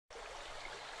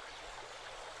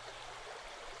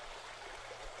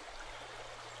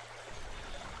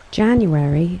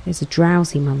January is a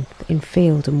drowsy month in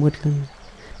field and woodland.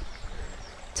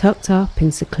 Tucked up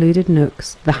in secluded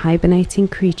nooks, the hibernating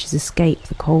creatures escape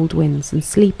the cold winds and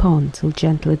sleep on till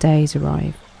gentler days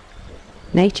arrive.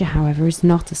 Nature, however, is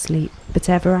not asleep, but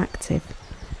ever active,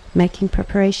 making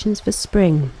preparations for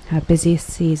spring, her busiest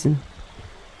season.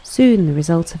 Soon the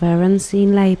result of her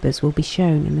unseen labours will be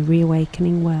shown in the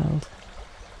reawakening world.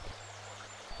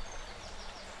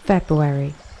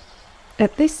 February.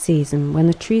 At this season, when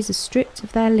the trees are stripped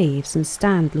of their leaves and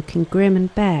stand looking grim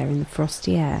and bare in the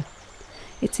frosty air,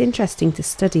 it's interesting to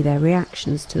study their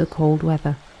reactions to the cold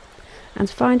weather and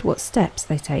find what steps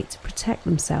they take to protect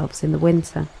themselves in the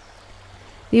winter.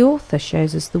 The author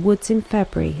shows us the woods in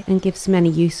February and gives many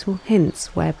useful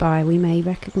hints whereby we may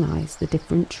recognise the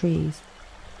different trees.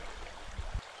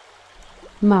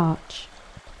 March.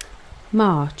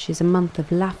 March is a month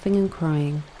of laughing and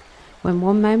crying, when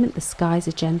one moment the skies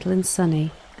are gentle and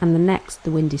sunny, and the next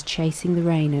the wind is chasing the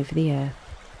rain over the earth.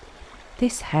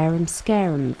 This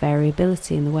harum-scarum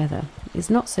variability in the weather is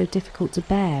not so difficult to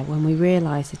bear when we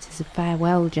realise it is a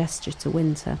farewell gesture to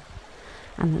winter,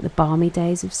 and that the balmy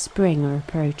days of spring are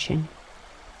approaching.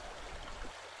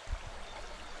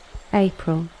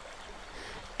 April.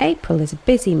 April is a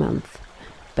busy month.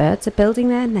 Birds are building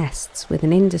their nests with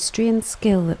an industry and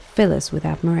skill that fill us with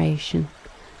admiration.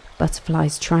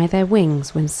 Butterflies try their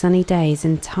wings when sunny days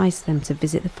entice them to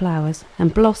visit the flowers,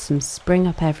 and blossoms spring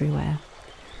up everywhere.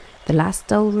 The last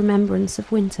dull remembrance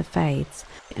of winter fades,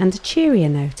 and a cheerier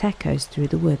note echoes through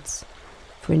the woods,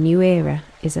 for a new era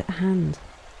is at hand.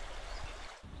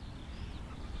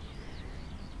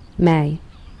 May.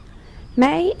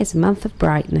 May is a month of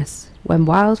brightness, when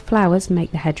wild flowers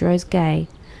make the hedgerows gay,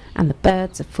 and the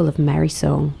birds are full of merry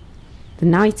song. The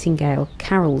nightingale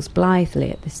carols blithely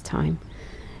at this time,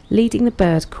 leading the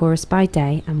bird chorus by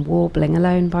day and warbling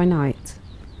alone by night.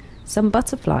 Some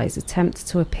butterflies attempt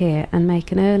to appear and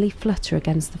make an early flutter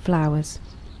against the flowers.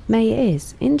 May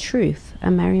is, in truth, a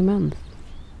merry month.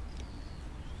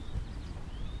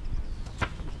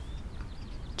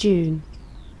 June.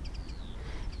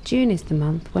 June is the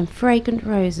month when fragrant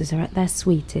roses are at their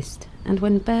sweetest, and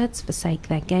when birds forsake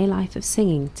their gay life of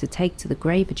singing to take to the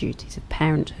graver duties of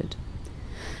parenthood.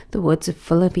 The woods are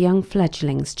full of young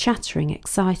fledglings chattering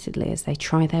excitedly as they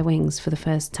try their wings for the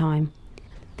first time.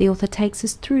 The author takes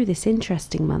us through this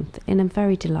interesting month in a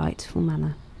very delightful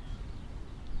manner.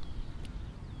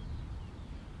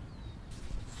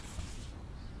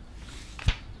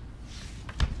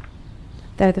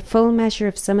 Though the full measure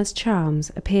of summer's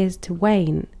charms appears to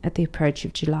wane at the approach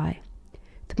of July,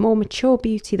 the more mature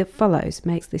beauty that follows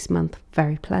makes this month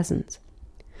very pleasant.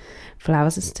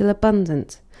 Flowers are still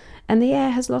abundant, and the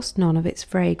air has lost none of its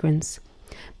fragrance,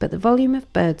 but the volume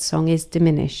of birdsong is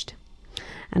diminished,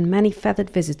 and many feathered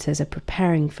visitors are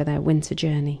preparing for their winter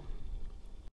journey.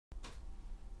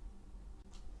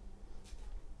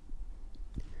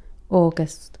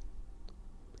 August.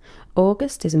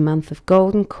 August is a month of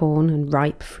golden corn and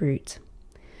ripe fruit.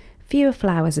 Fewer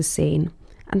flowers are seen,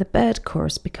 and the bird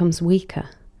chorus becomes weaker,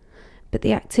 but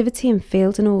the activity in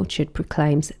field and orchard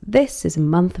proclaims this is a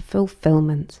month of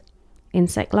fulfilment.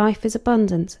 Insect life is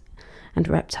abundant, and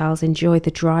reptiles enjoy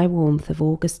the dry warmth of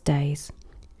August days.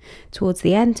 Towards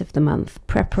the end of the month,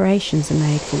 preparations are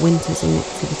made for winter's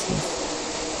inactivities.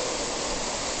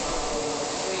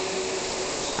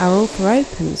 Our author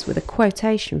opens with a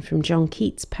quotation from John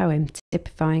Keats' poem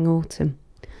typifying autumn.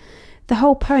 The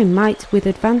whole poem might with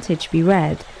advantage be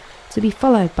read, to be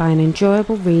followed by an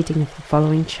enjoyable reading of the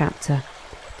following chapter,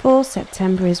 for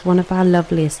September is one of our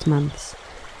loveliest months,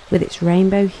 with its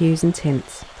rainbow hues and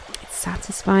tints, its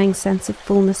satisfying sense of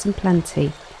fullness and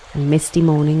plenty, and misty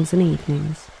mornings and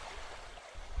evenings.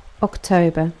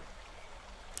 October.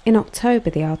 In October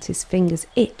the artist's fingers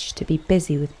itch to be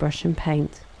busy with brush and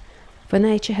paint, for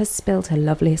nature has spilled her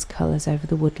loveliest colours over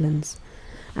the woodlands,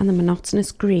 and the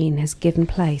monotonous green has given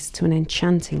place to an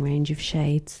enchanting range of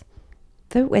shades.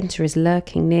 Though winter is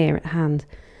lurking near at hand,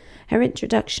 her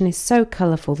introduction is so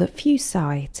colourful that few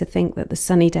sigh to think that the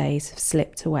sunny days have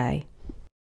slipped away.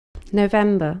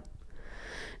 November.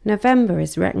 November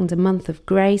is reckoned a month of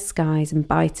grey skies and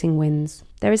biting winds.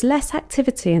 There is less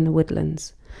activity in the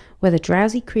woodlands, where the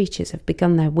drowsy creatures have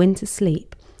begun their winter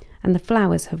sleep, and the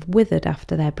flowers have withered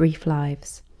after their brief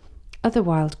lives. Other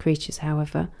wild creatures,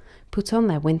 however, put on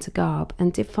their winter garb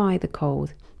and defy the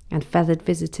cold, and feathered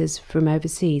visitors from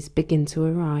overseas begin to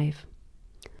arrive.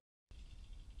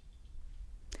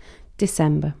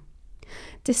 December.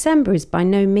 December is by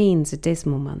no means a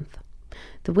dismal month.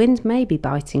 The wind may be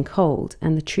biting cold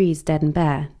and the trees dead and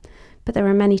bare, but there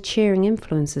are many cheering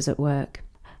influences at work.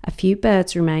 A few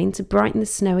birds remain to brighten the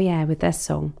snowy air with their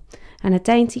song, and a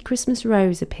dainty Christmas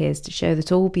rose appears to show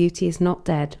that all beauty is not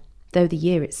dead, though the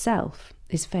year itself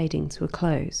is fading to a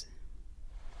close.